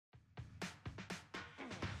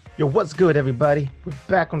Yo, what's good, everybody? We're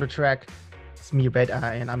back on the track. It's me, Red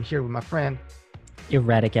Eye, and I'm here with my friend.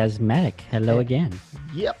 Erratic Asthmatic. Hello And, again.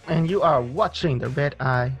 yep, and you are watching the Red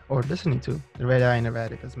Eye, or listening to the Red Eye and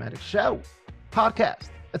Erratic Asthmatic Show, podcast,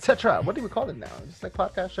 etc. What do we call it now? Just like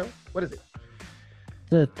podcast show? What is it?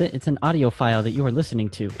 It's an audio file that you are listening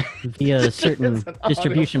to via certain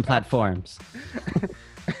distribution platforms.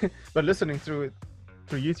 But listening through it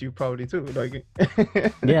through YouTube probably too. Like,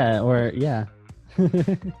 Yeah.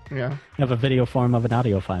 yeah, Have a video form of an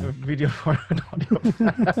audio a file. video for an audio.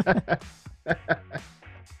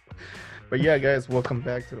 But yeah, guys, welcome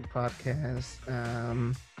back to the podcast.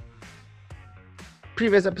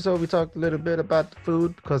 Previous episode, we talked a little bit about the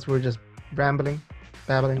food because we're just babbling,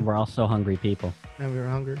 And we're also hungry people. and we were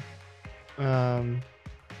hungry.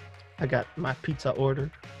 I got my pizza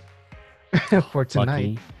ordered for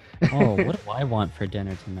tonight. Lucky. Oh, what do I want for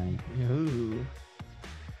dinner tonight? Ooh.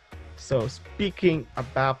 So speaking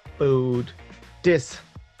about food, this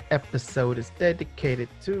episode is dedicated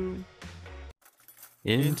to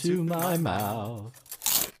Into my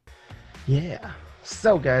mouth. yeah.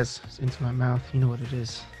 So guys, it's into my mouth. You know what it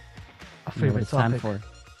is. Our You know what favorite it's time topic. for?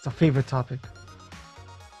 It's our favorite topic.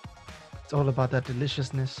 It's all about that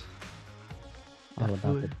deliciousness, All that about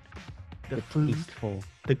food, the the food, tasteful.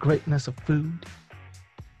 the greatness of food,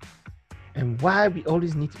 and why we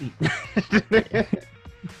always need to eat.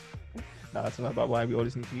 No, it's not about why we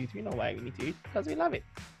always need to eat. We know why we need to eat because we love it.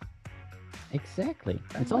 Exactly.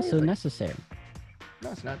 That's It's also amazing. necessary.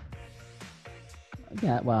 No, it's not.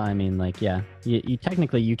 Yeah, well, I mean, like, yeah. You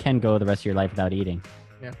technically, you can go the rest of your life without eating.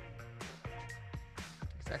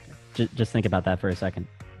 Exactly. Just think about that for a second.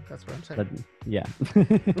 That's what I'm saying. But, yeah.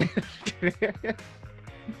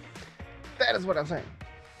 That is what I'm saying.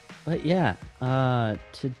 But yeah,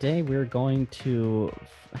 today we're going to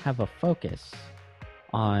have a focus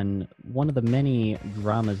on one of the many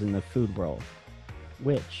dramas in the food world,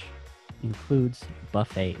 which includes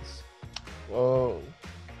buffets. Whoa.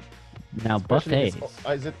 Now, Especially buffets,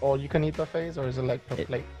 is it all you can eat buffets or is it like per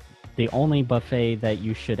plate? the only buffet that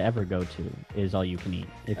you should ever go to is all you can eat.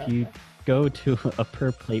 If you Okay. go to a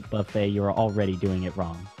per plate buffet, you're already doing it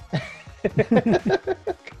wrong.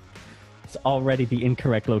 It's already the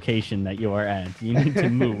incorrect location that you are at. You need to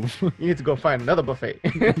move. You need to go find another buffet.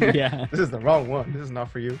 Yeah. This is the wrong one. This is not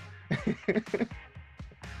for you.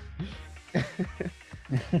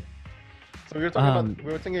 So we were talking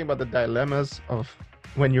we were thinking about the dilemmas of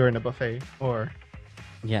when you're in a buffet or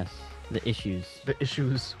Yes, the issues. the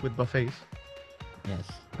issues with buffets. Yes.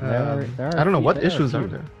 I don't know what issues are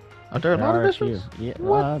there. Are there a lot of issues? Yeah,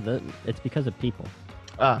 What? it's because of people.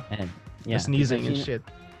 Ah, And yeah, the sneezing because, and shit.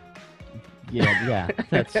 Yeah.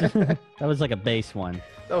 That's that was like a base one.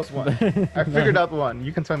 That was one. I figured out one.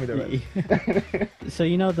 You can tell me the rest. So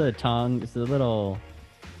you know the tongs, the little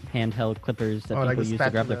handheld clippers that Oh, like people the use to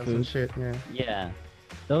grab their spatulas and food. shit. Yeah. Yeah,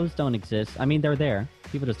 those don't exist. I mean, they're there.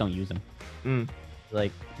 People just don't use them. Mm.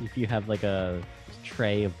 Like if you have like a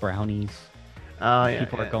tray of brownies, Oh yeah.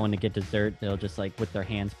 people are going to get dessert. They'll just like with their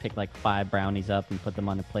hands pick like 5 brownies up and put them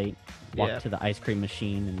on a plate. Walk Yeah. to the ice cream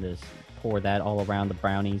machine and just pour that all around the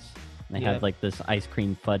brownies. And they Yeah. have like this ice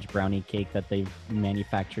cream fudge brownie cake that they've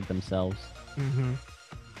manufactured themselves. Mm-hmm.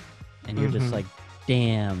 And you're Mhm. just like,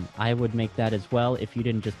 damn, I would make that as well if you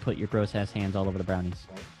didn't just put your gross ass hands all over the brownies.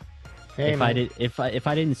 Hey, if I man. did, if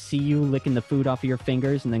I didn't see you licking the food off of your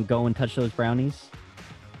fingers and then go and touch those brownies,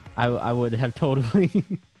 I would have totally,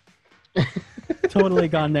 totally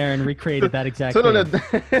gone there and recreated that exact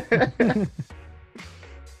thing.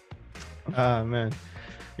 Oh man.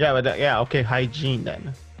 Yeah, but yeah, okay, hygiene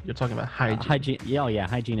then. You're talking about hygiene. Hygiene, yeah, oh yeah,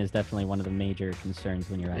 hygiene is definitely one of the major concerns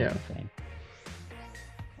when you're at Yeah. a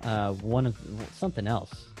buffet. One of something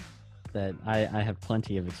else that I have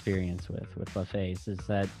plenty of experience with buffets is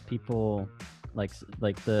that people like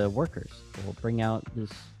the workers will bring out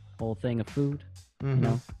this whole thing of food, Mhm. you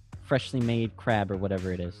know, freshly made crab or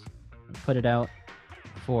whatever it is, and put it out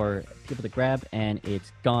for people to grab, and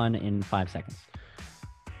it's gone in 5 seconds.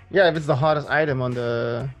 Yeah, if it's the hottest item on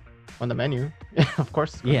the menu, of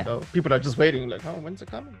course it's gonna Yeah. go. People are just waiting, like, oh, when's it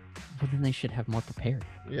coming? Well, then they should have more prepared.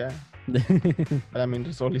 Yeah, but I mean,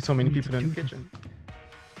 there's only so many We need people to in the do kitchen.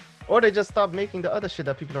 Or they just stop making the other shit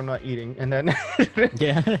that people are not eating, and then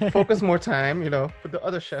Yeah. focus more time, put the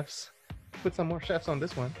other chefs, put some more chefs on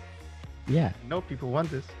this one. Yeah. No, people want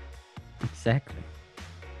this. Exactly.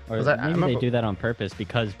 Or 'Cause I maybe remember- they do that on purpose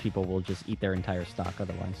because people will just eat their entire stock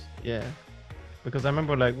otherwise. Yeah, because I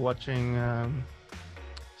remember like watching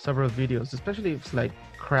several videos, especially if it's like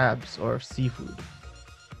crabs or seafood.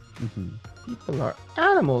 Hmm. People are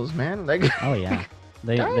animals, man. Like Oh yeah,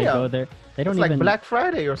 they Damn. go there. They don't it's like even. Black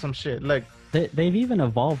Friday or some shit. Like They've even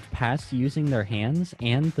evolved past using their hands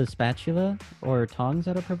and the spatula or tongs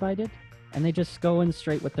that are provided, and they just go in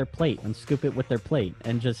straight with their plate and scoop it with their plate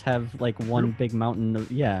and just have like one big mountain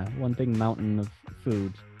of one big mountain of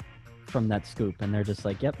food from that scoop, and they're just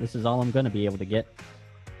like, yep, this is all I'm gonna be able to get.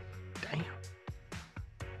 Damn.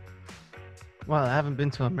 Well, I haven't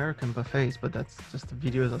been to American buffets, but that's just the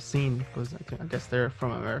videos I've seen because I guess they're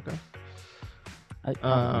from America.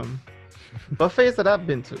 Buffets that I've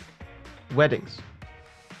been to, weddings.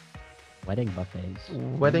 Wedding buffets.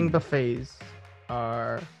 Wedding buffets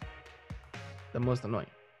are the most annoying.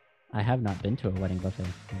 I have not been to a wedding buffet.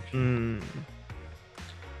 Actually.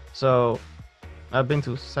 So, I've been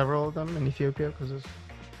to several of them in Ethiopia because there's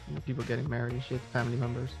people getting married and shit, family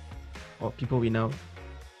members, or people we know.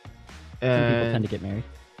 Some people tend to get married.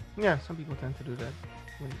 Yeah, some people tend to do that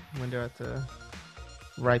when they're at the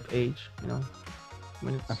ripe age, you know.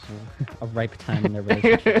 When it's a ripe time in their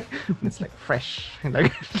relationship. It's like fresh.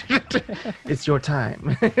 Like, it's your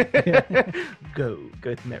time. Go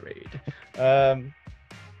get married.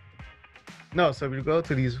 No, so we go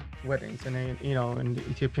to these weddings, and then, you know, in the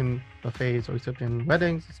Ethiopian buffets or Ethiopian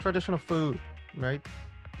weddings, it's traditional food, right?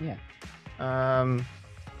 Yeah.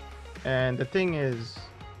 And the thing is,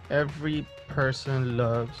 every person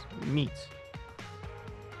loves meat.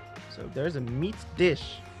 So if there's a meat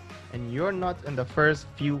dish, and you're not in the first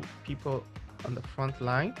few people on the front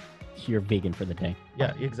line, you're vegan for the day.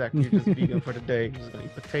 Yeah, exactly. You're just vegan for the day. You're just gonna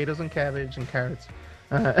eat potatoes and cabbage and carrots,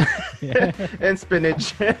 and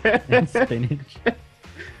spinach. And spinach.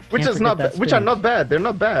 Which is not which are not bad. They're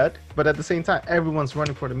not bad, but at the same time, everyone's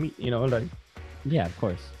running for the meat. You know, like. Yeah, of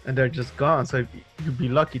course. And they're just gone. So you'd be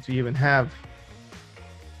lucky to even have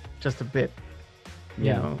just a bit.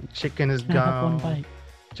 You know, chicken is gone. One bite.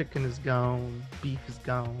 Chicken is gone, beef is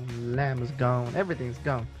gone, lamb is gone, everything's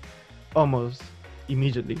gone almost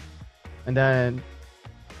immediately. And then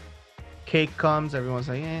cake comes, everyone's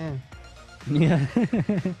like, yeah.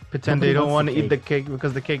 Pretend they don't want to eat the cake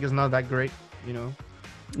because the cake is not that great, you know.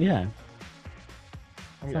 Yeah.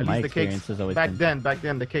 At least the cakes back then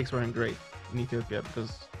the cakes weren't great in Ethiopia because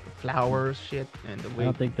the flour shit and the way.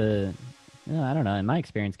 I don't know. In my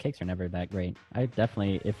experience, cakes are never that great. I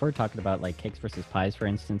definitely, if we're talking about like cakes versus pies, for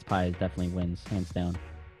instance, pies definitely wins hands down.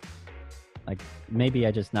 Like maybe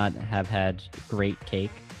I just not have had great cake.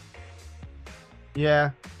 Yeah.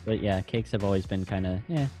 But yeah, cakes have always been kind of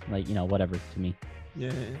like, you know, whatever to me.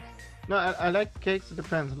 Yeah. No, I like cakes. It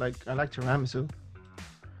depends. Like I like tiramisu.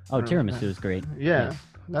 Oh, tiramisu is great. Yeah, yes.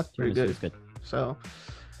 That's pretty Tiramisu good. is good. So,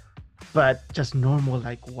 but just normal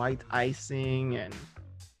like white icing and.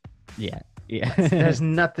 Yeah. There's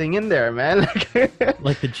nothing in there, man.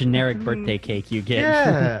 Like the generic birthday cake you get.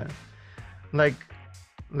 Yeah. like,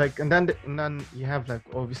 and then you have like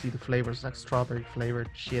obviously the flavors like strawberry flavored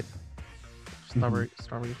shit, strawberry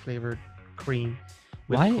flavored cream.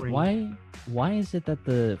 Why is it that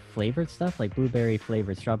the flavored stuff like blueberry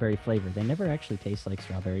flavored, strawberry flavored, they never actually taste like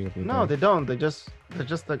strawberry or blueberry? No, they don't. They're just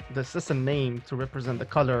like that's just a name to represent the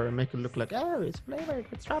color and make it look like, oh, it's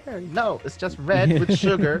flavored with strawberry. No, it's just red with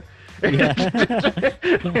sugar.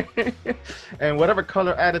 And whatever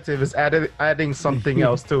color additive is adding something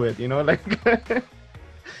else to it, you know, like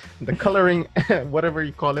the coloring, whatever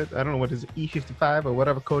you call it. I don't know what is it, E55 or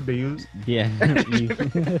whatever code they use. Yeah,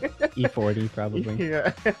 E40 probably.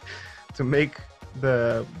 Yeah, to make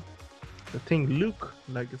the thing look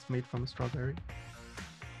like it's made from a strawberry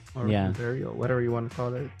or blueberry or whatever you want to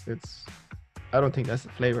call it. It's, I don't think that's the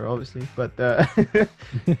flavor, obviously, but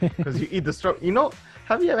because you eat the straw. You know,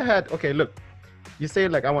 have you ever had? Okay, look, you say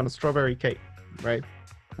like I want a strawberry cake, right?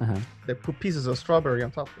 They put pieces of strawberry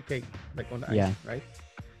on top of the cake, like on the ice, right?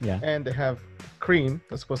 Yeah. And they have cream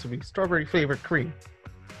that's supposed to be strawberry flavored cream.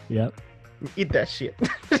 Yep. Eat that shit.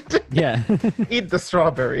 Yeah. Eat the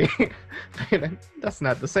strawberry. That's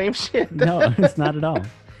not the same shit. No, it's not at all.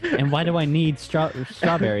 And why do I need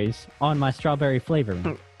strawberries on my strawberry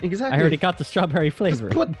flavor? Exactly. I already got the strawberry flavor.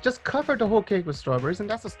 Just cover the whole cake with strawberries, and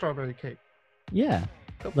that's a strawberry cake. Yeah.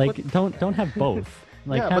 Don't have both.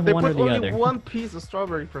 Like have but one or the other. Only one piece of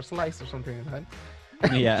strawberry per slice or something like that.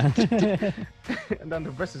 Yeah. And then the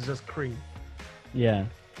rest is just cream. Yeah.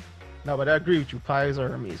 No, but I agree with you. Pies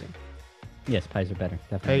are amazing. Yes, pies are better.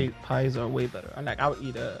 Definitely. Pies are way better. And like I would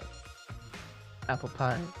eat a apple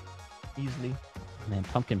pie easily. Man,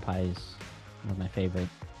 pumpkin pie is one of my favorite.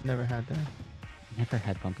 Never had that. Never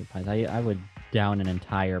had pumpkin pies. I would down an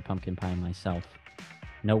entire pumpkin pie myself.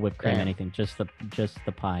 No whipped cream, anything. Just the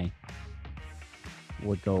pie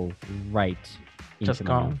would go right into my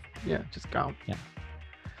mouth. Yeah, just gone. Yeah.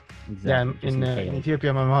 Exactly. Yeah, in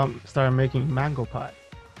Ethiopia, my mom started making mango pie.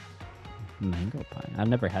 Mango pie. I've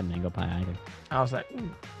never had mango pie either. I was like,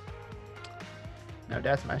 now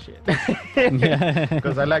that's my shit. Yeah.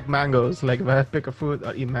 Because I like mangoes. Like if I pick a fruit,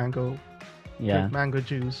 I'll eat mango. Yeah. Drink mango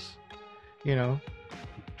juice. You know.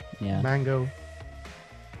 Yeah. Mango.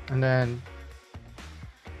 And then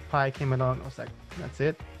pie came along. I was like, that's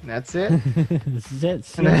it. That's it. This is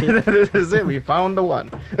it. And then, this is it. We found the one.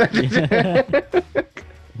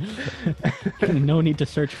 No need to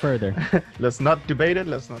search further. Let's not debate it.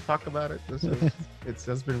 Let's not talk about it. It's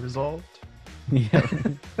just been resolved. Yeah.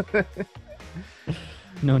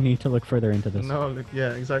 No need to look further into this. No,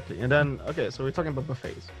 yeah, exactly. And then, okay, so we're talking about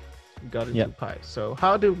buffets. We got into pies. So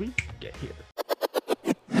how did we get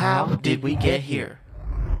here? How did we get here?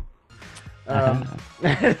 Yeah,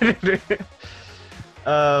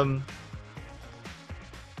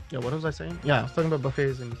 what was I saying? Yeah, I was talking about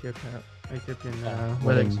buffets in Ethiopian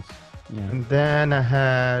weddings. Yeah. And then I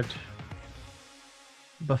had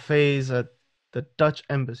buffets at the Dutch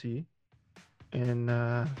embassy in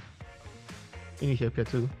Ethiopia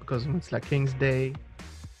too, because it's like King's Day.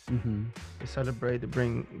 Mm-hmm. They celebrate.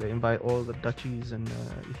 They invite all the Dutchies in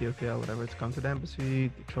Ethiopia, whatever, to come to the embassy.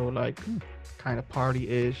 They throw like kind of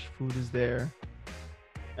party-ish. Food is there,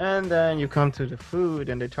 and then you come to the food,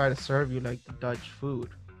 and they try to serve you like the Dutch food,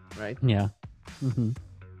 right? Yeah. Mm-hmm.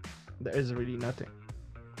 There is really nothing.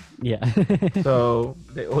 Yeah. So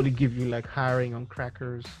they only give you like herring on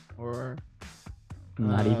crackers, or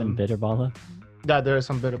Not even bitterballen. yeah, there is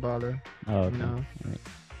some bitterballen. Oh, okay. You know, Right.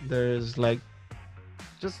 there's like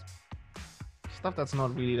just stuff that's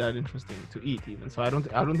not really that interesting to eat even. So I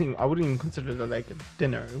wouldn't even consider it like a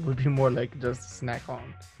dinner. It would be more like just a snack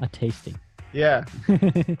on. A tasting. Yeah.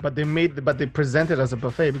 But they present it as a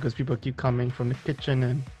buffet because people keep coming from the kitchen,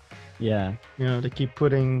 and Yeah. you know, they keep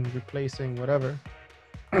replacing whatever.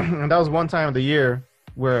 And that was one time of the year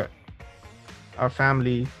where our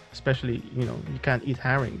family, especially, you know, you can't eat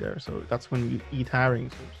herring there, so that's when we eat herring.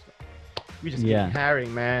 So we just eat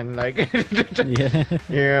herring, man, like Yeah.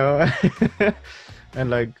 you know.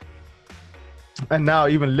 and now I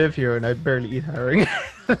even live here and I barely eat herring.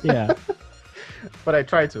 Yeah. But I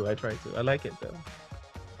try to. I like it though.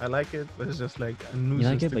 I like it, but it's just like a nuisance. You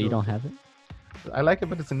like it, to but you go don't to. have it? I like it,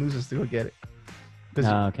 but it's a nuisance to go get it.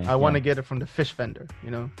 Because Okay. I want to get it from the fish vendor, you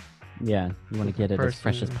know. Yeah. You want to get it as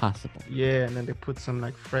fresh as Person. possible. Yeah, and then they put some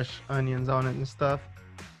like fresh onions on it and stuff.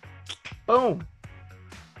 Boom!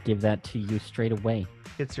 Give that to you straight away.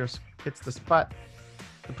 Hits the spot.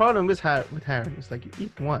 The problem with herring is like you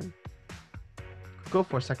eat one, go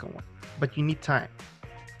for a second one, but you need time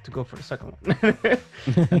to go for the second one.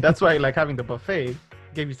 And that's why like having the buffet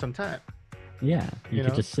gave you some time. Yeah. You You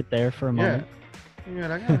could know? just sit there for a Yeah. moment. And you're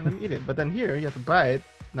like, let me eat it. But then here you have to buy it.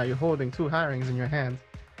 Now you're holding 2 herrings in your hands.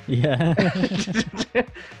 Yeah.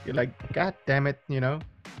 You're like, God damn it, you know.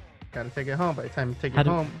 Gotta take it home. By the time you take How it do-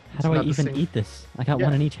 home, How it's do I not the even same- eat this? I got Yeah.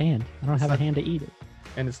 one in each hand. I don't It's have a not- hand to eat it.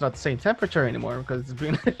 And it's not the same temperature anymore because it's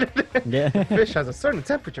been Yeah. fish has a certain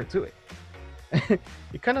temperature to it.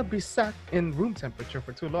 You cannot be sat in room temperature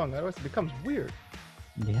for too long, otherwise it becomes weird.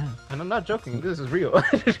 Yeah. And I'm not joking, this is real.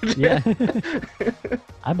 Yeah.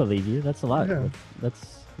 I believe you. That's a lot. Yeah.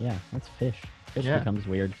 That's fish. Fish Yeah. becomes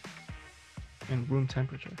weird. In room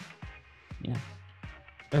temperature. Yeah.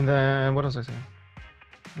 And then what else I say?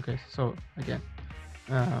 Okay, so again,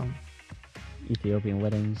 Ethiopian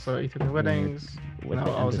weddings. so Ethiopian weddings. with Now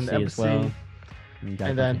the I was in the embassy embassy, as well. You got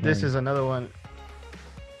and then the this herring. is another one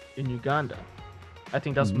in Uganda. I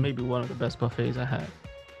think that's Mhm. maybe one of the best buffets I had.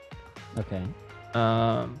 Okay.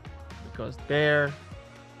 Because there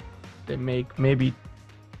they make maybe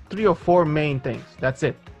 3 or 4 main things. That's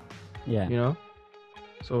it. Yeah. You know,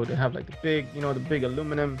 so they have like the big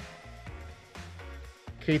aluminum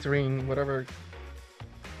catering, whatever.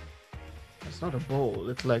 It's not a bowl.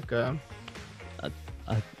 It's like A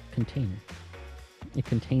container. It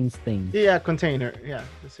contains things. yeah, container. Yeah,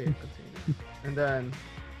 let's say a container. And then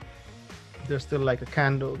there's still like a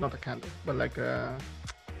candle, not a candle, but like a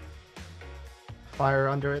fire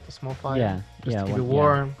under it, a small fire. Yeah. Just Yeah. to keep it yeah.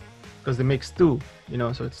 warm. Because they make stew, you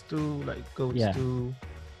know, so it's stew, like goat Yeah. stew,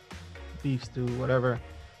 beef stew, whatever.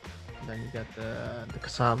 And then you got the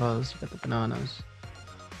cassavas, you got the bananas.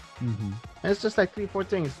 Mhm. And it's just like 3-4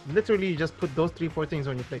 things. Literally, you just put those 3-4 things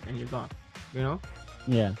on your plate and you're gone, you know?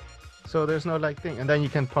 Yeah. So there's no like thing. And then you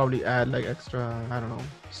can probably add like extra, I don't know,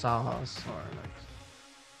 sauce or like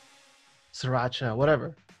sriracha,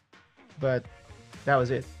 whatever. But that was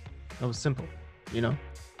it. That was simple, you know?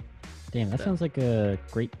 Damn, that Yeah. sounds like a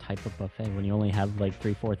great type of buffet when you only have like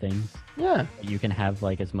 3-4 things. Yeah. You can have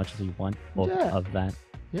like as much as you want Yeah. of that.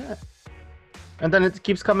 Yeah. And then it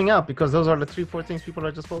keeps coming out because those are the 3-4 things people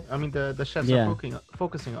are just the chefs Yeah. are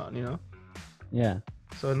focusing on, you know? Yeah.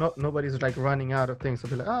 So nobody's like running out of things. So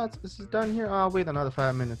be like, oh, this is done here. Oh, wait another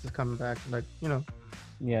 5 minutes. It's coming back. Like,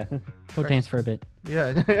 Yeah. Go dance for a bit.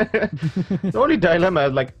 Yeah. The only dilemma,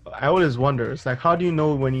 like, I always wonder, is like, how do you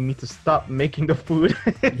know when you need to stop making the food?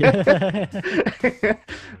 Yeah.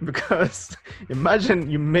 Because imagine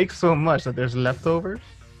you make so much that there's leftovers.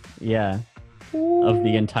 Yeah. Of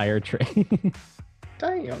the entire tray.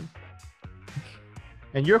 Damn.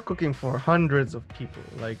 And you're cooking for hundreds of people.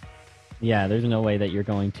 Like, yeah, there's no way that you're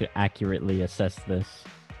going to accurately assess this.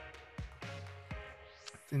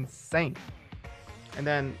 it's insane. And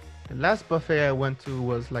then the last buffet I went to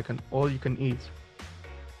was like an all-you-can-eat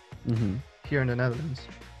Mm-hmm. here in the Netherlands.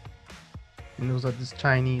 And it was at this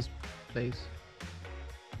Chinese place.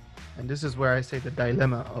 And this is where I say the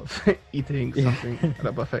dilemma of eating something at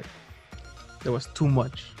a buffet. There was too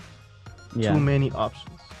much. Yeah. Too many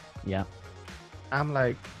options. Yeah. I'm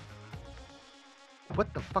like,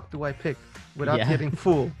 what the fuck do I pick without Yeah. getting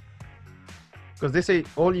full? Because they say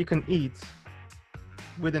all you can eat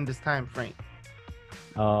within this time frame.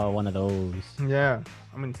 Oh, one of those. Yeah.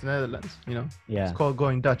 I mean, it's the Netherlands, Yeah. It's called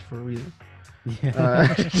going Dutch for a reason.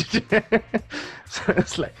 Yeah. So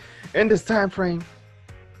it's like, in this time frame,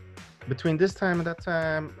 between this time and that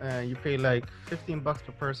time, you pay like $15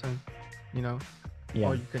 per person, Yeah.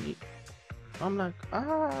 all you can eat. I'm like,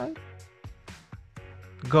 alright.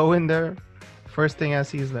 Go in there. First thing I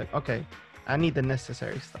see is like, okay, I need the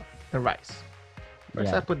necessary stuff. The rice.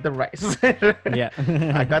 First Yeah. I put the rice. Yeah.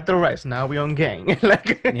 I got the rice. Now we on gang.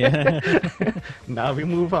 Like, Yeah. now we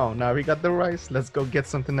move on. Now we got the rice. Let's go get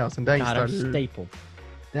something else. And then Got you our start. staple.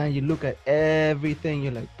 Then you look at everything.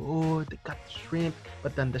 You're like, oh, they got the shrimp,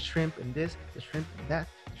 but then the shrimp and this, the shrimp and that,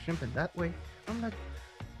 the shrimp and that way. I'm like,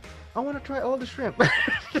 I want to try all the shrimp,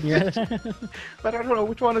 Yeah. but I don't know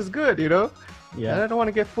which one is good. And Yeah. I don't want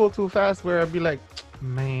to get full too fast where I'd be like,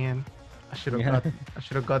 man, I should have Yeah.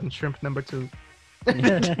 gotten shrimp number 2.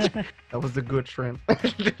 Yeah. That was the good shrimp. I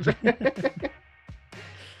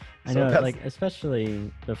So know, that's- like,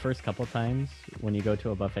 especially the first couple times when you go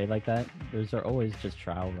to a buffet like that, those are always just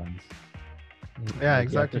trial runs. Yeah,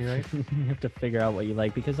 Like, you have to exactly, right? You have to figure out what you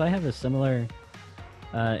like, because I have a similar.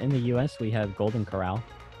 In the U.S., we have Golden Corral,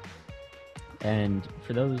 and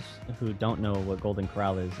for those who don't know what Golden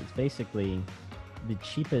Corral is, it's basically the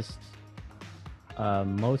cheapest,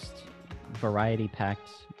 most variety-packed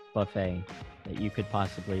buffet that you could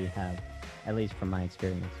possibly have, at least from my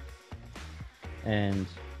experience. And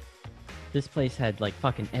this place had like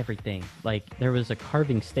fucking everything. Like, there was a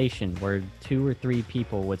carving station where 2 or 3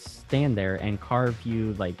 people would stand there and carve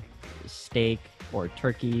you like steak or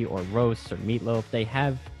turkey or roast or meatloaf. They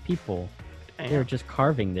have people. They're Damn, just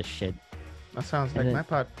carving this shit. that sounds and like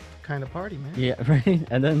then- my kind of party, man. Yeah, right.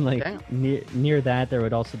 And then like Damn. near that, there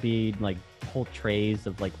would also be like whole trays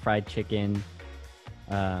of like fried chicken,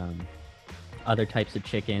 other types of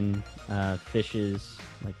chicken, fishes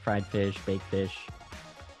like fried fish, baked fish,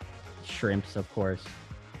 shrimps, of course.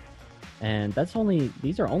 And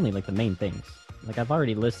these are only like the main things. Like, I've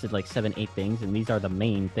already listed like 7, 8 things, and these are the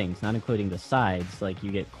main things, not including the sides. Like,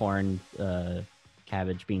 you get corn,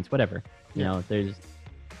 cabbage, beans, whatever. You Yeah. know, there's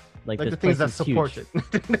like Like this the things place that is huge.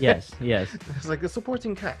 support it. Yes, yes. It's like a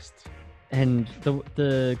supporting cast. And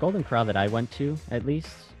the Golden Corral that I went to, at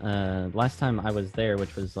least, last time I was there,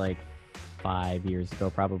 which was like 5 years ago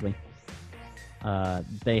probably,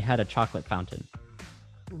 they had a chocolate fountain.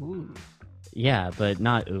 Ooh. Yeah, but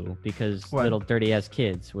not ooh, because What? little dirty ass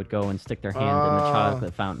kids would go and stick their hand in the Oh.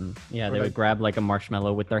 chocolate fountain. Yeah, Or they would like- grab like a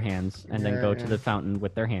marshmallow with their hands and then go to Yeah. the fountain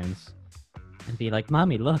with their hands and be like,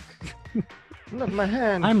 "Mommy, look, Look, my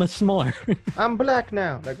hand. I'm a s'more." I'm black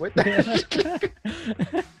now. Like, what the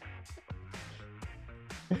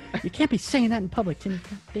You can't be saying that in public, Timmy.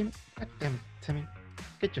 God damn it. God damn it, Timmy.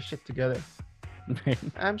 Get your shit together. Right.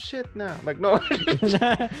 I'm shit now. Like, no.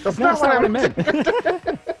 That's not what I meant.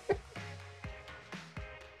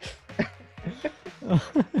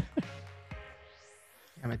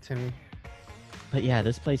 Damn it, Timmy. But yeah,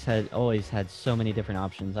 this place had always had so many different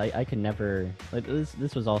options. I could never like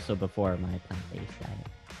this was also before my plant-based diet.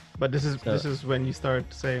 But this So- is when you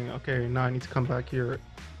start saying, okay, now I need to come back here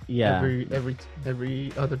Yeah.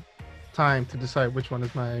 every other time to decide which one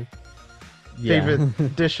is my yeah.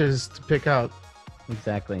 favorite dishes to pick out.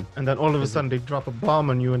 Exactly. And then all of a Is it- sudden they drop a bomb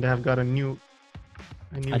on you and they have got a new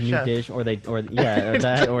A new chef. dish, or they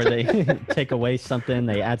take away something,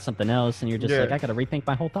 they add something else, and you're just Yeah. like, I gotta rethink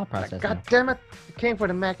my whole thought Like, process. God now. damn it! It came for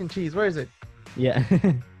the mac and cheese. Where is it? Yeah.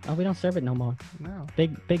 Oh, we don't serve it no more. No.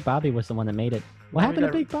 Big Bobby was the one that made it. What Now we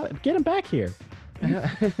happened to got- Big Bobby? Get him back here.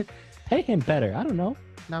 Pay him better. I don't know.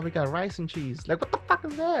 Now we got rice and cheese. Like, what the fuck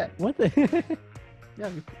is that? What the? Yeah,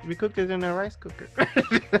 we cooked it in a rice cooker.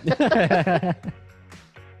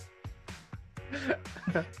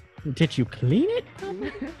 Did you clean it?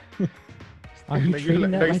 Are you like,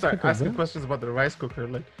 treating that like rice start cooker asking well? questions about the rice cooker.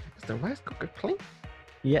 Like, is the rice cooker clean?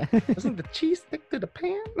 Yeah. Doesn't the cheese stick to the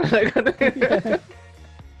pan? Like,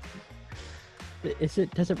 Yeah.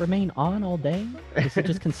 Does it remain on all day? Is it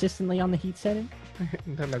just consistently on the heat setting?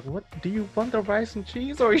 and they're like, what? Do you want the rice and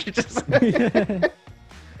cheese, or you just?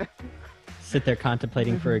 Sit there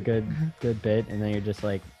contemplating for a good bit, and then you're just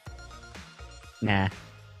like, nah.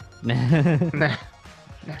 Nah.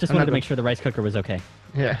 Just wanted to make sure the rice cooker was okay.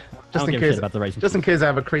 Yeah. I Just don't in give a case. shit about the rice. and Just in cheese. case I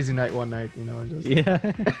have a crazy night one night, you know. Just... Yeah.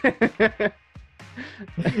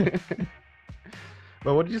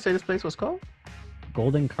 But what did you say this place was called?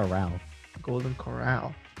 Golden Corral. Golden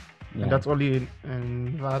Corral. Yeah. And that's only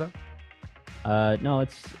in Nevada? No,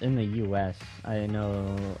 it's in the U.S. I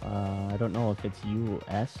know. I don't know if it's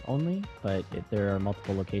U.S. only, but there are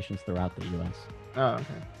multiple locations throughout the U.S. Oh, okay.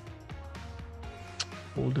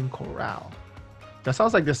 Golden Corral. That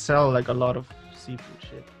sounds like they sell like a lot of seafood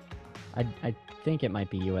shit. I think it might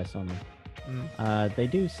be U.S. only. Mm. They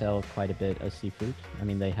do sell quite a bit of seafood. I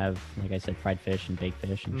mean, they have, like I said, fried fish and baked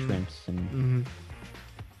fish and shrimps, and Mm-hmm.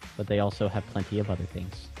 but they also have plenty of other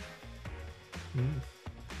things. Mm.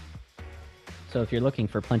 So if you're looking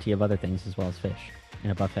for plenty of other things as well as fish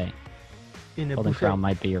in a buffet, In a Golden buffet. Corral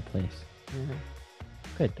might be your place. Yeah.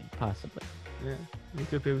 Could be, possibly. Yeah. You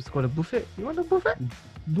could be able to go to buffet. You want a buffet?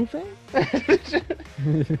 Buffet?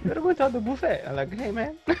 Better go to the buffet. I'm like, hey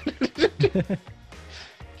man.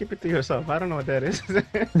 Keep it to yourself. I don't know what that is.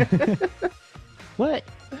 What?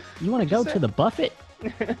 You want to go Just to the buffet?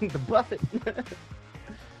 The buffet.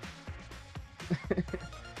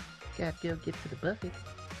 Gotta go get to the buffet.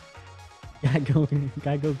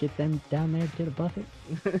 Gotta go get them down there to the buffet.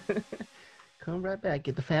 Come right back.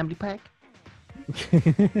 Get the family pack.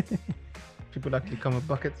 People actually come with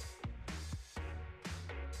buckets.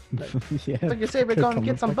 Yeah. Like you say, we're going to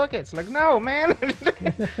get some buckets. Like, no, man.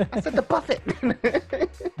 I said the buffet.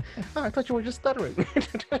 Oh, I thought you were just stuttering.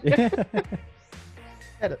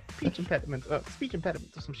 Had a speech impediment or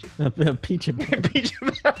some shit. Peach and Speech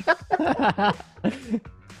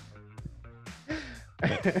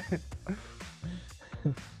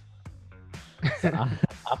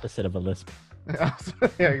opposite of a lisp.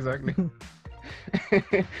 Yeah, exactly.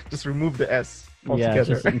 Just remove the S Yeah,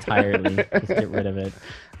 altogether. just entirely. Just get rid of it.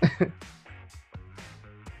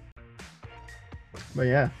 But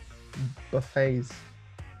yeah, buffets.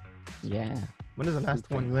 Yeah. When is the last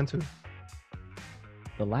one you went to?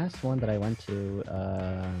 The last one that I went to,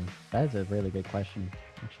 that is a really good question.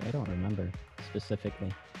 Actually, I don't remember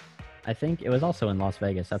specifically. I think it was also in Las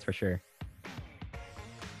Vegas, that's for sure.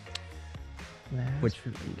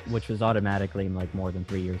 Which was automatically like more than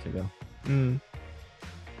 3 years ago. Mm.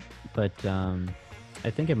 But I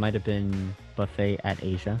think it might have been Buffet at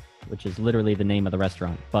Asia, which is literally the name of the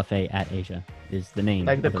restaurant. Buffet at Asia is the name.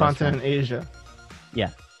 Like the of continent restaurant. Asia.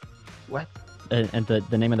 Yeah. What? And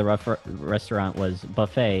the name of the restaurant was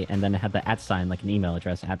Buffet, and then it had the @ sign, like an email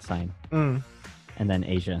address @ sign, Mm. and then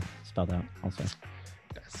Asia spelled out also.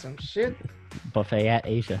 That's some shit. Buffet at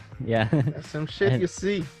Asia. Yeah. That's some shit And- you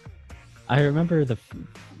see. I remember the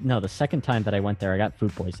second time that I went there, I got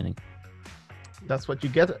food poisoning. That's what you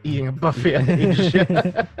get eating a buffet at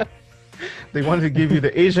Asia. They wanted to give you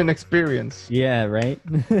the Asian experience. Yeah, right?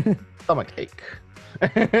 Stomach ache.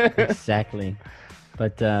 Exactly.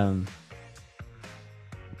 But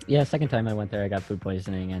yeah, second time I went there, I got food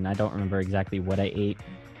poisoning, and I don't remember exactly what I ate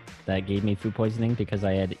that gave me food poisoning because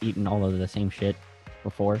I had eaten all of the same shit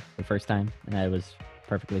before the first time, and I was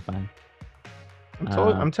perfectly fine.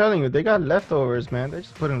 I'm telling you, they got leftovers, man. They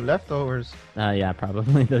just put in leftovers. Yeah,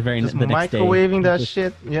 probably the Just the next day. microwaving that Just-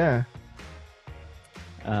 shit. Yeah.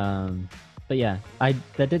 But yeah,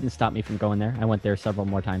 that didn't stop me from going there. I went there several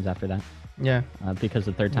more times after that Yeah. because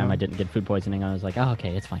the third time Yeah. I didn't get food poisoning. I was like, oh,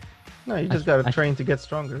 okay, it's fine. No, you just gotta train to get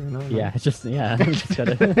stronger, you know? Yeah, it's just I just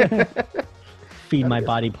gotta feed my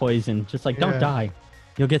body poison. Just like, don't Yeah. die,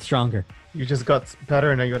 you'll get stronger. You just got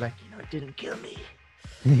better and then you're like, you know, it didn't kill me.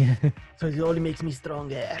 Yeah. So it only makes me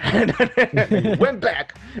stronger. You went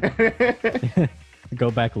back.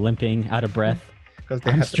 Go back limping, out of breath. Because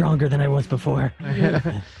I'm stronger than I was before.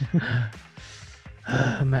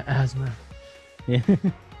 My asthma. Yeah.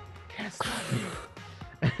 Can't stop me.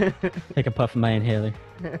 Take a puff of my inhaler.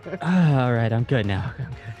 All right, I'm good now.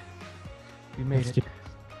 Okay. You made Let's it. do-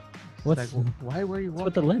 It's What's like, why were you with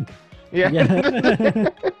walking? the limp? Yeah. Yeah.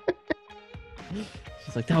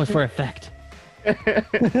 She's like, that was for effect.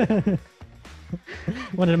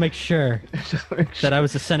 Wanted to make sure Just make that I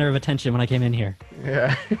was the center of attention when I came in here.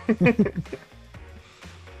 Yeah.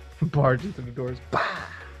 barge into the doors. Bah!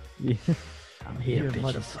 Yeah. I'm here, Yeah, bitches.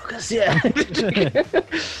 motherfuckers. Yeah.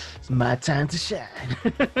 It's my time to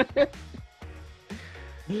shine.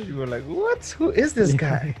 You were like, what? Who is this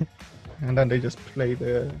guy? And then they just play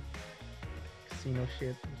the casino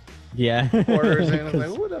shit. Yeah. Quarters in. I was like,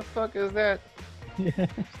 who the fuck is that? Yeah.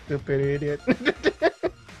 Stupid idiot.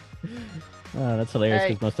 Oh, that's hilarious Hey.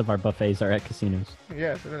 because most of our buffets are at casinos.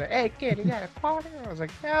 Yeah, so they're like, hey kid, you got a quarter? I was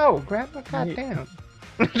like, no, grandma, goddamn.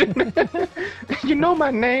 You know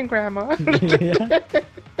my name, grandma. Yeah.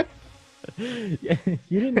 Yeah,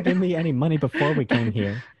 you didn't give me any money before we came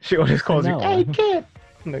here. She always calls No. you, hey kid.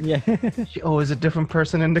 I'm like, Yeah. she always a different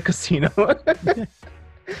person in the casino.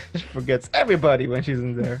 She forgets everybody when she's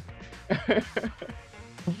in there.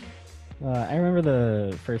 I remember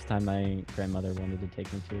the first time my grandmother wanted to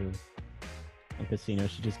take me to a casino.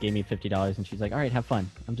 She just gave me $50 and she's like, all right, have fun.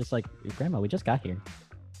 I'm just like, Grandma, we just got here.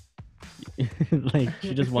 Like,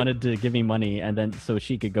 she just wanted to give me money and then so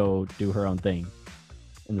she could go do her own thing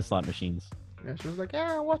in the slot machines. Yeah, she was like,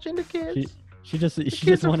 yeah, I'm watching the kids. She just kids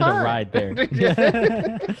just are wanted to fine. ride there.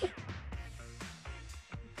 Yeah.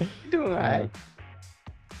 Doing all right.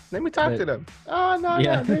 Let me talk But- to them. Oh, no,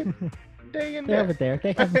 Yeah. no, they in They're over there.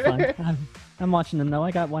 there. They're having fun. I'm watching them though.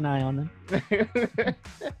 I got one eye on them.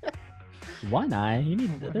 One eye? You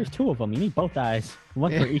need. There's two of them. You need both eyes.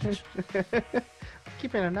 One for each.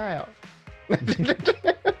 Keeping an eye out.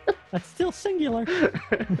 That's still singular.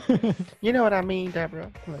 You know what I mean, Deborah?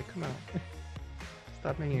 I'm like, come on.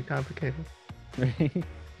 Stop making it complicated. Right?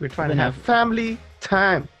 We're trying Then to have family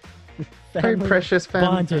time. Very Family precious family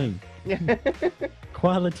bonding. time. Yeah.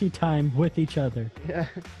 Quality time with each other. Yeah.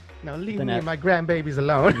 Now leave Then me I- and my grandbabies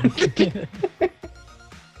alone.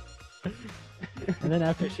 And then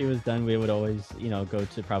after she was done, we would always, go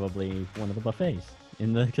to probably one of the buffets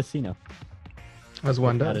in the casino. As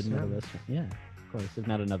one If not does. another Yeah. restaurant. Yeah, of course. If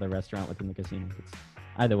not another restaurant within the casino.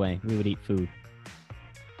 Either way, we would eat food.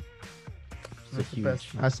 It's a That's the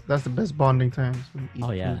huge. best. That's the best bonding times. When you eat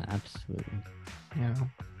Oh yeah, food. absolutely. Yeah.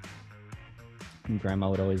 And Grandma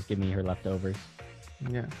would always give me her leftovers.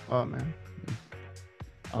 Yeah. Oh man.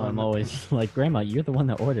 Oh, I'm no. always like, Grandma, you're the one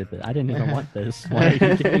that ordered it. I didn't even want this. Why are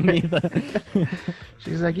you giving me the?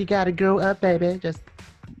 She's like, you gotta grow up, baby. Just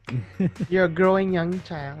you're a growing young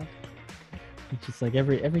child. It's just like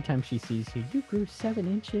every time she sees you, you grew 7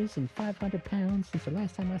 inches and 500 pounds since the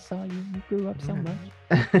last time I saw you. You grew up so much.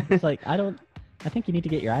 It's like I think you need to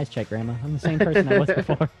get your eyes checked, Grandma. I'm the same person I was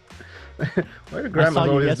before. Why do I grandmas saw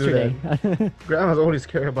you always do yesterday. that? Grandmas always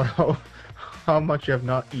care about how much you have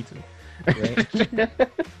not eaten. Right?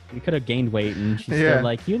 You could have gained weight, and she's Yeah. still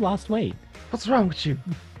like, you lost weight. What's wrong with you?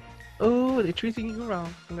 Oh, they're treating you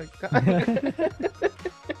wrong. I'm like,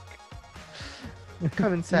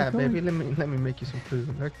 come inside, You're baby. Let me make you some food.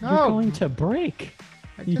 I'm like, You're no, going to break.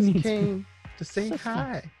 I you just need to- came to say Sister.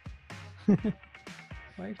 hi. Why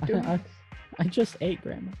are you doing I just ate,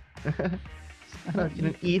 Grandma. I thought you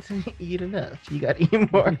didn't eat enough. You gotta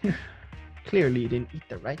eat more. Clearly, you didn't eat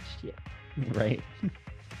the right shit. Right.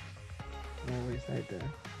 Always like that.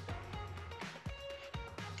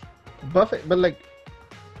 Buffet, but like,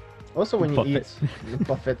 also when you Buffet. eat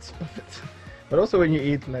buffets, but also when you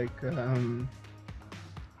eat like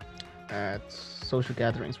at social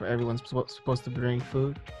gatherings where everyone's supposed to bring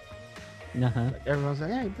food, Uh-huh. like everyone's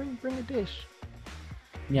like, hey, bring a dish.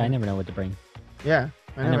 Yeah, I never know what to bring. Yeah,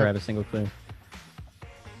 I never have a single clue.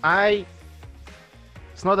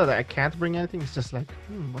 It's not that I can't bring anything. It's just like,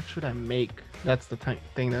 what should I make? That's the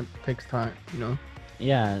thing that takes time, you know.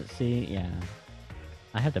 Yeah, see, yeah.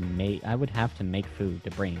 I would have to make food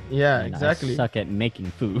to bring. Yeah, and exactly. I suck at making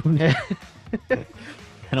food. Yeah.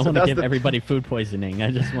 I don't So want to that's give the- everybody food poisoning.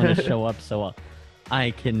 I just want to show up so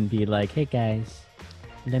I can be like, hey guys,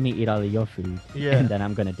 let me eat all of your food. Yeah. And then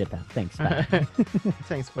I'm going to dip out. Thanks, bye.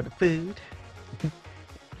 Thanks for the food.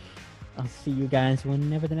 I'll see you guys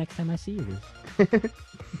whenever the next time I see you is.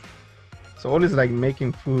 So always like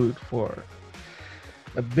making food for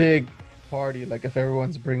a big party, like if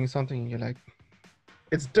everyone's bringing something, you're like,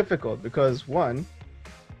 it's difficult because one,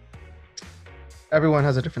 everyone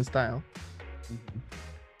has a different style,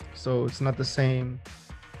 so it's not the same.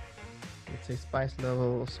 Let's say spice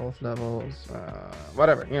levels, salt levels,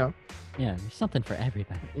 whatever, you know. Yeah, there's something for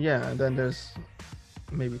everybody. Yeah, and then there's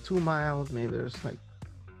maybe too mild, maybe there's like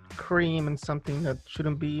cream and something that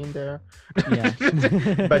shouldn't be in there. Yeah.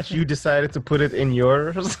 But you decided to put it in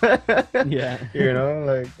yours. Yeah. You know,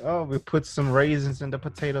 like, oh, we put some raisins in the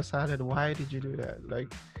potato salad. Why did you do that?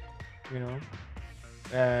 Like, you know,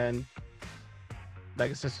 and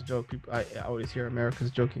like it's just a joke. People, I always hear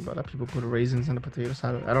Americans joking about that. People put raisins in the potato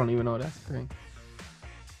salad. I don't even know that's the thing.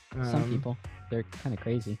 Some people. they're kind of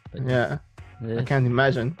crazy. But Yeah, I can't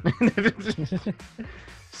imagine.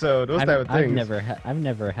 So those type of things. I've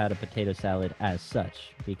never had a potato salad as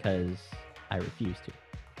such because I refuse to.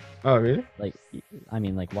 Oh really? Like, I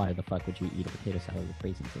mean, like, why the fuck would you eat a potato salad with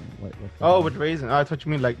raisins in it? What Oh, with raisins. Oh, I thought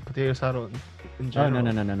you mean like potato salad in Oh general.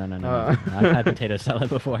 no. I've had potato salad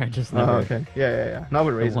before. I just never. Oh, okay. Yeah. Not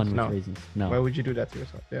with The raisins. one with No. raisins. No. Why would you do that to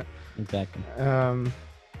yourself? Yeah. Exactly.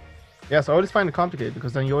 Yeah. So I always find it complicated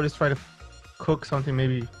because then you always try to cook something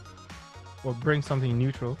maybe, or bring something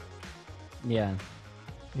neutral. Yeah.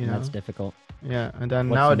 You know. That's difficult. Yeah, and then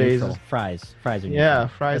What's nowadays. neutral? Fries are neutral. Yeah,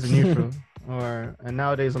 fries are neutral. And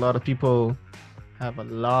nowadays a lot of people have a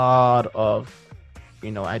lot of,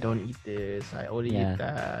 I don't eat this, I only eat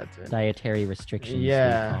that. Dietary restrictions.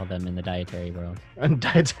 Yeah. We call them in the dietary world. And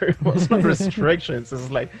dietary was not restrictions. It's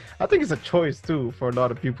like, I think it's a choice too for a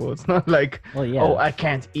lot of people. It's not like, Well, yeah. oh, I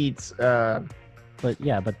can't eat. But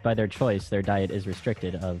by their choice, their diet is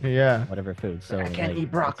restricted of Yeah. whatever food. So I can't like,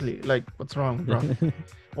 eat broccoli. Like, what's wrong with broccoli?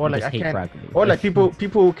 Or I like just I hate can't. broccoli. Or like people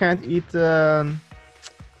who can't eat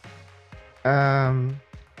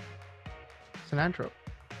cilantro.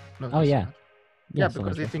 No, Oh, just yeah. cilantro. Yeah, so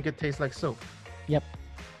because they much. think it tastes like soap. Yep.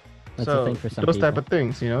 That's so the thing for some those people. type of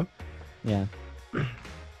things, Yeah.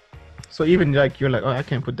 So even like you're like, oh, I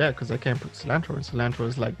can't put that because I can't put cilantro, and cilantro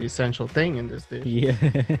is like the essential thing in this dish. Yeah.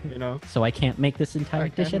 So I can't make this entire I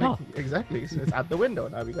dish can't at all. Exactly. So it's out the window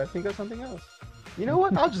now. We gotta think of something else. You know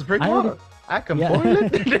what? I'll just bring I water. already- I can Yeah. boil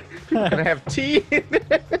it. People can have tea.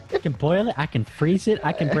 I can boil it. I can freeze it.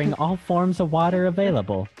 I can bring all forms of water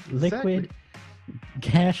available. Liquid,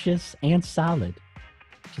 gaseous, and solid.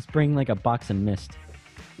 Just bring like a box of mist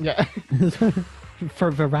Yeah.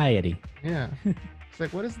 for variety. Yeah. It's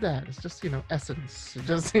like, what is that? It's just, essence. It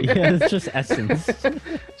just Yeah, it's just essence.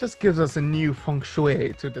 just gives us a new feng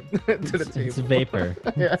shui to the table. It's vapor.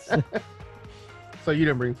 Yeah. So you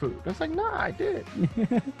didn't bring food. I was like, nah, I did.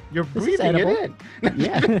 You're This is breathing it edible. in.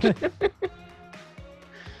 Yeah.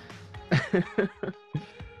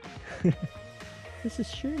 This is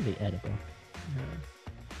surely edible. Yeah.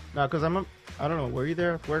 No, because I don't know, were you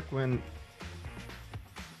there at work when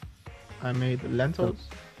I made the lentils?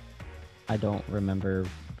 I don't remember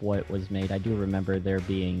what was made. I do remember there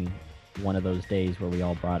being one of those days where we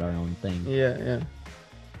all brought our own thing. Yeah.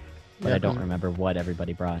 But Yeah, I don't 'cause- remember what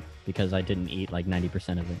everybody brought because I didn't eat like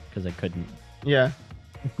 90% of it because I couldn't. Yeah.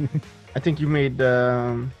 I think you made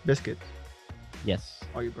biscuits. Yes.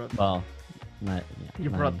 Oh, you brought them. Well, not. Yeah, You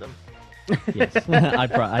brought them. Yes.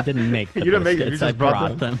 I didn't make the You didn't make it, you biscuits, just I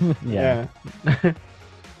brought brought them. Yeah. Yeah.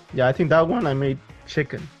 Yeah, I think that one I made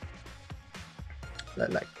chicken.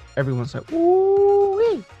 Like everyone's like,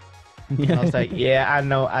 ooh. I was like, yeah, I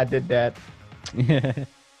know, I did that. Yeah.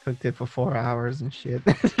 Cooked it for 4 hours and shit.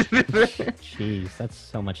 Jeez, that's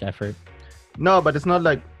so much effort. No, but it's not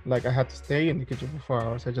like I had to stay in the kitchen for 4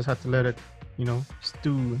 hours. I just had to let it,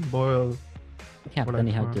 stew and boil. Yeah, For but then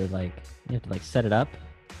like you have to set it up,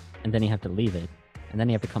 and then you have to leave it, and then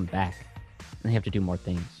you have to come back, and then you have to do more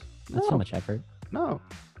things. That's so No. much effort. No.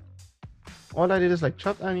 All I did is like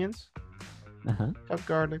chop onions, Uh-huh. chop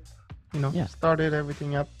garlic, Yeah. started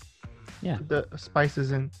everything up. Yeah. Put the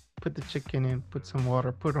spices in, put the chicken in, put some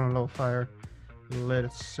water, put it on low fire, let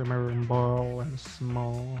it simmer and boil in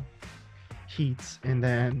small heats, and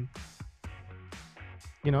then,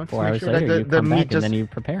 just 4 make hours sure later, that you the come meat back just, and then you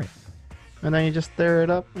prepare it. and then you just stir it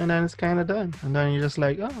up, and then it's kind of done. And then you're just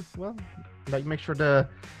like, oh, well, like make sure the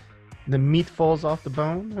meat falls off the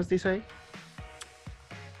bone, as they say,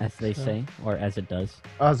 As they So- say, or as it does,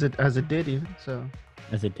 as it did even. So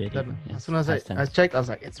as it did. that, even, as yes, soon as past I tense. checked, I was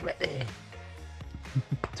like, it's ready.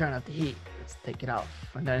 Turn up the heat. Let's take it off,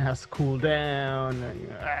 and then it has to cool down.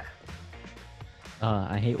 And,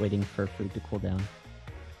 I hate waiting for food to cool down.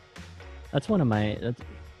 That's one of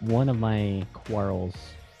my quarrels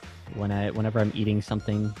whenever I'm eating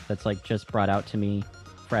something that's like just brought out to me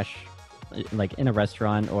fresh, like in a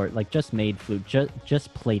restaurant or like just made food,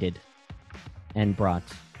 just plated and brought.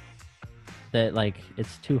 That like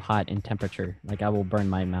it's too hot in temperature. Like I will burn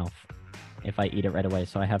my mouth if I eat it right away.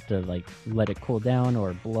 So I have to like let it cool down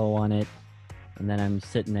or blow on it, and then I'm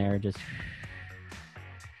sitting there just.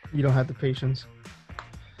 you don't have the patience.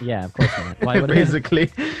 Yeah, of course not. Why would I?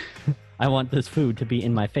 Basically. I want this food to be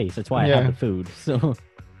in my face. That's why I Yeah. have the food. So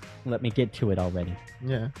let me get to it already.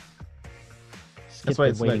 Yeah. Skip why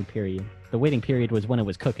the it's waiting like- period. The waiting period was when it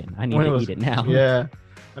was cooking. I need When it to was- eat it now. Yeah.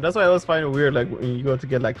 And that's why I always find it weird, like when you go to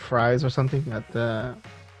get like fries or something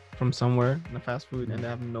from somewhere in the fast food, and they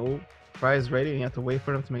have no fries ready, and you have to wait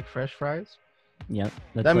for them to make fresh fries. Yep.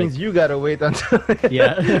 That means you gotta wait until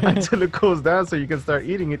Yeah. until it cools down so you can start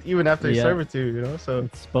eating it even after you serve it to you. You know, so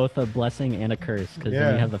it's both a blessing and a curse because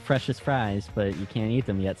then you have the freshest fries, but you can't eat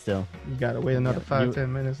them yet. Still, you gotta wait another 5-10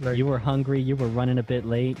 minutes. Like you were hungry, you were running a bit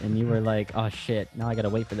late, and you were like, "Oh shit, now I gotta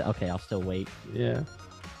wait for that." Okay, I'll still wait. Yeah.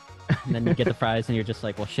 And then you get the fries, and you're just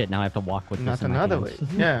like, "Well, shit, now I have to walk with not this in another my way."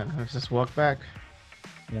 hands." Yeah, let's just walk back.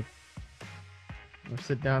 Yep. Or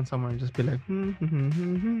sit down somewhere and just be like,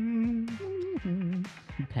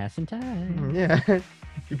 passing time. Yeah.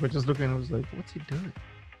 People just looking and was like, what's he doing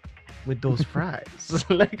with those fries?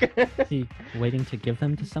 Like, is he waiting to give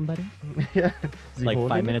them to somebody? Yeah. Like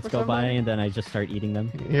 5 minutes go by and then I just start eating them.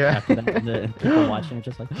 Yeah. After that, the people watching are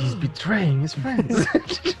just like, he's betraying his friends.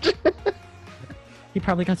 He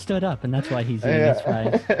probably got stood up and that's why he's eating his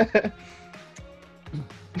fries.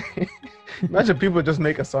 Imagine people just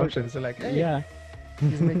make assumptions. They're like, hey, yeah,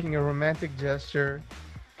 he's making a romantic gesture.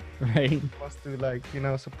 Right. He wants to, like, you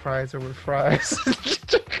know, surprise her with fries.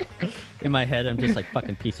 In my head, I'm just like,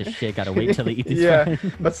 fucking piece of shit, gotta wait till they eat these yeah, fries.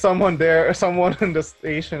 but someone there, someone in the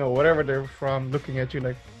station or whatever they're from, looking at you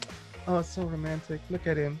like, oh, it's so romantic. Look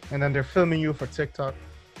at him. And then they're filming you for TikTok.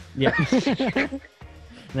 Yeah.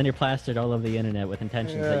 And then you're plastered all over the internet with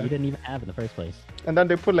intentions that you didn't even have in the first place. And then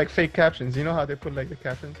they put like fake captions. You know how they put like the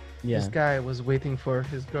captions? Yeah. This guy was waiting for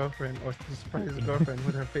his girlfriend or to surprise his girlfriend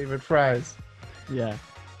with her favorite fries. Yeah.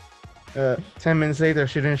 10 minutes later,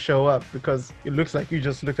 she didn't show up because it looks like you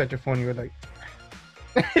just looked at your phone. You were like,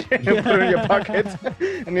 you put it in your pocket,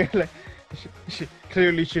 and you're like,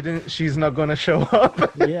 clearly she's not gonna show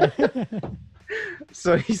up. Yeah.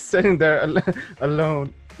 So he's sitting there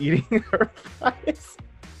alone eating her fries.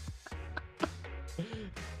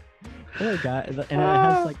 Poor guy, and it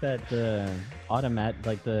has like that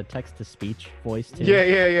like the text to speech voice too.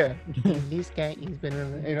 Yeah. This guy, he's been,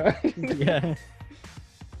 you know. Yeah.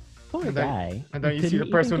 Poor guy. And then you see the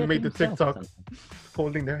person who made the TikTok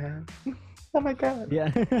holding their hand. Oh my god.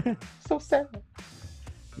 Yeah. So sad.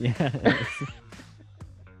 Yeah.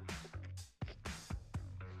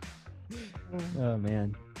 Oh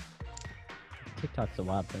man. TikTok's a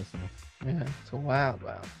wild place now. Yeah, it's a wild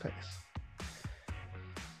place.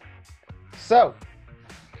 So,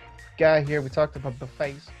 guy here, we talked about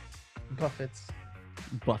buffets. Buffets.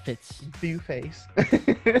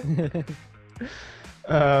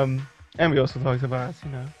 And we also talked about,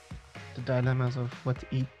 you know, the dilemmas of what to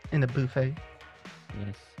eat in a buffet.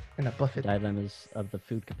 Yes. In a buffet. Dilemmas of the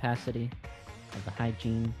food capacity, of the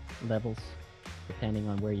hygiene levels, depending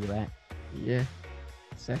on where you're at. Yeah,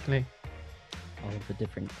 exactly. All of the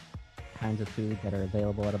different kinds of food that are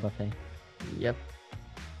available at a buffet. Yep.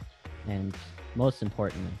 And most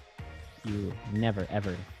importantly, you never,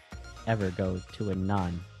 ever go to a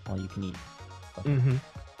non-all-you-can-eat buffet. Mm-hmm.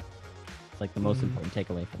 It's like the most important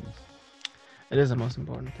takeaway from this. It is the most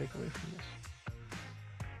important takeaway from this.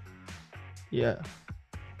 Yeah.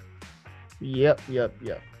 Yep.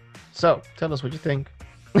 So, tell us what you think.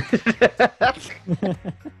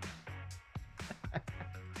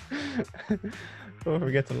 Don't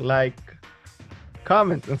forget to like,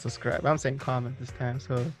 comment, and subscribe. I'm saying comment this time,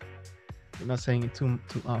 so we're not saying it too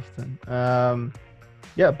often.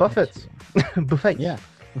 Yeah, buffets. Buffet. Yeah.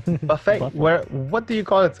 Buffet. What do you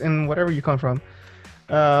call it in whatever you come from?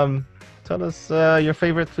 Tell us your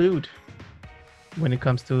favorite food when it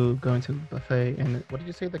comes to going to buffet. And what did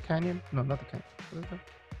you say? The Canyon? No, not the Canyon. What is that?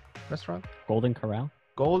 Restaurant? Golden Corral.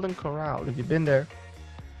 Golden Corral. If you've been there,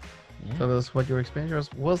 tell us what your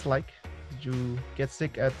experience was like. Did you get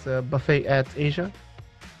sick at buffet at Asia?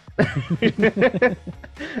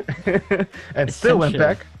 And still went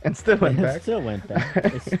back.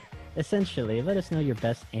 Essentially, let us know your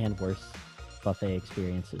best and worst buffet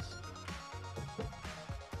experiences.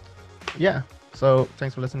 Yeah. So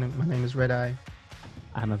thanks for listening. My name is Red Eye.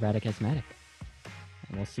 I'm Erratic Asthmatic.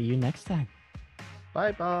 And we'll see you next time.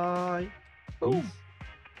 Bye bye. Peace.